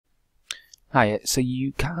Hi, so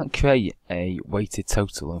you can't create a weighted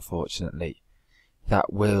total, unfortunately,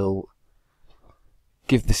 that will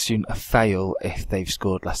give the student a fail if they've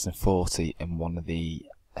scored less than 40 in one of the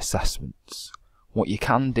assessments. What you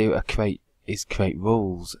can do is create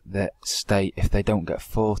rules that state if they don't get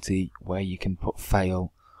 40 where you can put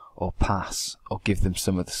fail or pass or give them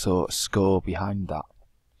some of the sort of score behind that.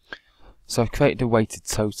 So I've created a weighted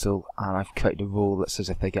total and I've created a rule that says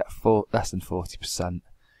if they get less than 40%,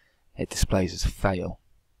 it displays as a fail.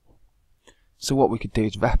 So what we could do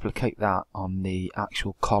is replicate that on the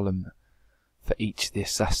actual column for each of the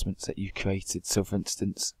assessments that you created. So for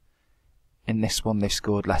instance, in this one they've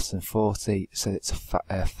scored less than 40, so it's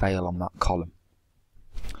a fail on that column.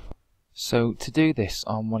 So to do this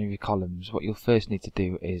on one of your columns, what you'll first need to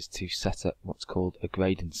do is to set up what's called a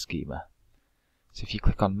grading schema. So if you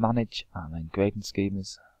click on Manage and then Grading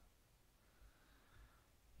Schemas,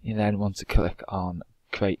 you then want to click on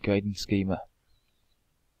Create Grading Schema,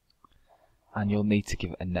 and you'll need to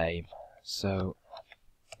give it a name. So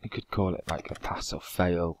you could call it like a pass or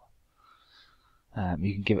fail.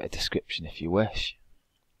 You can give it a description if you wish,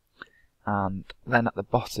 and then at the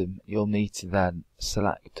bottom you'll need to then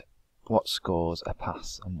select what scores a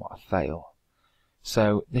pass and what a fail.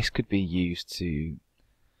 So this could be used to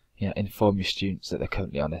inform your students that they're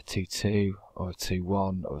currently on a 2-2 or a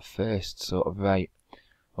 2-1 or a first sort of rate,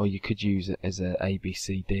 or you could use it as a A, B,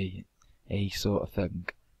 C, D, E sort of thing.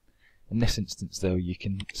 In this instance though, you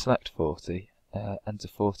can select 40, enter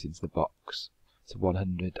 40 into the box to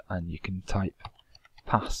 100, and you can type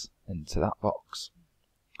pass into that box.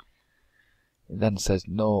 It then says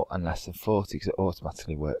no and less than 40 because it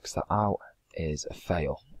automatically works that out is a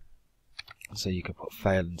fail. So you can put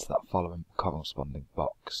fail into that following corresponding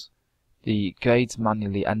box. The grades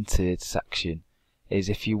manually entered section is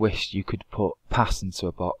if you wished you could put pass into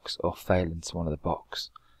a box or fail into one of the boxes,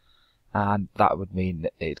 and that would mean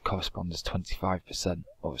that it corresponds as 25%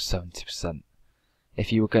 or 70%.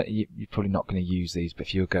 If you were you're probably not going to use these, but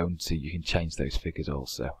if you're going to, you can change those figures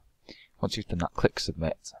also. Once you've done that, click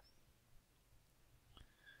Submit,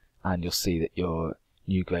 and you'll see that your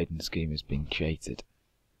new grading scheme has been created.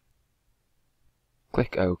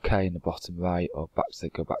 Click OK in the bottom right, or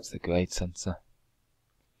go back to the Grade Centre.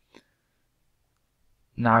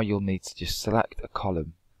 Now you'll need to just select a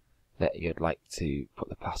column that you'd like to put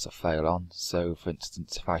the pass or fail on. So for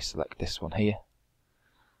instance, if I select this one here,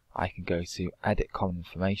 I can go to Edit Column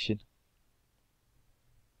Information,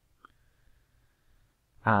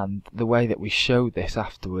 and the way that we show this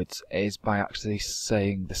afterwards is by actually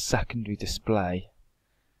saying the secondary display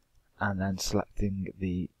and then selecting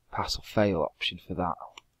the pass or fail option for that.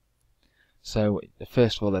 So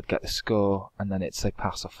first of all they'd get the score, and then it'd say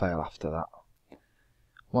pass or fail after that.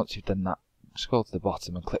 Once you've done that, scroll to the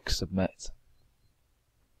bottom and click Submit.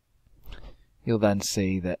 You'll then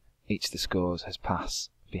see that each of the scores has pass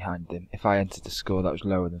behind them. If I entered a score that was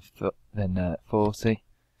lower than 40,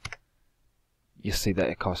 you'll see that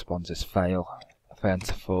it corresponds as fail. If I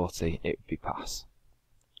enter 40, it would be pass.